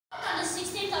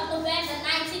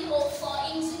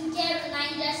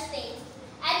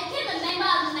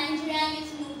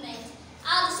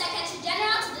I was the Secretary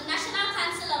General to the National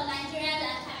Council of Nigerians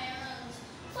and Cameroons.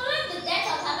 Following the death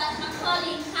of Herbert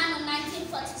Macaulay in Kano in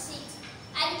 1946,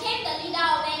 I became the leader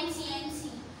of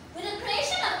NCNC. With the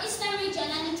creation of Eastern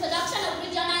Region and introduction of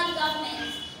regional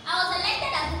government, I was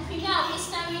elected as the Premier of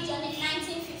Eastern Region in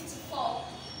 1954.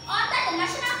 Under the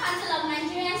National Council of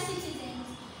Nigerian Citizens,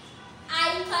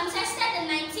 I contested the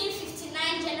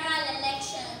 1959 general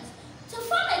elections. To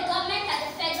form a government at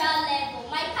the federal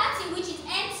level, my party, which is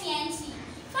NCNC,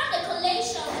 formed a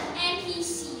coalition with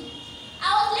MPC. I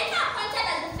was later appointed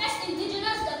as the first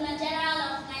indigenous Governor General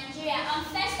of Nigeria on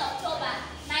 1st October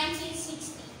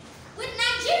 1960. With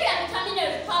Nigeria becoming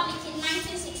a republic in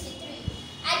 1963,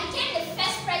 I became the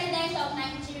first president of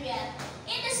Nigeria.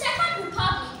 In the Second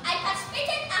Republic, I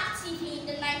participated actively in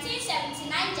the 1979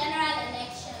 general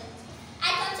election.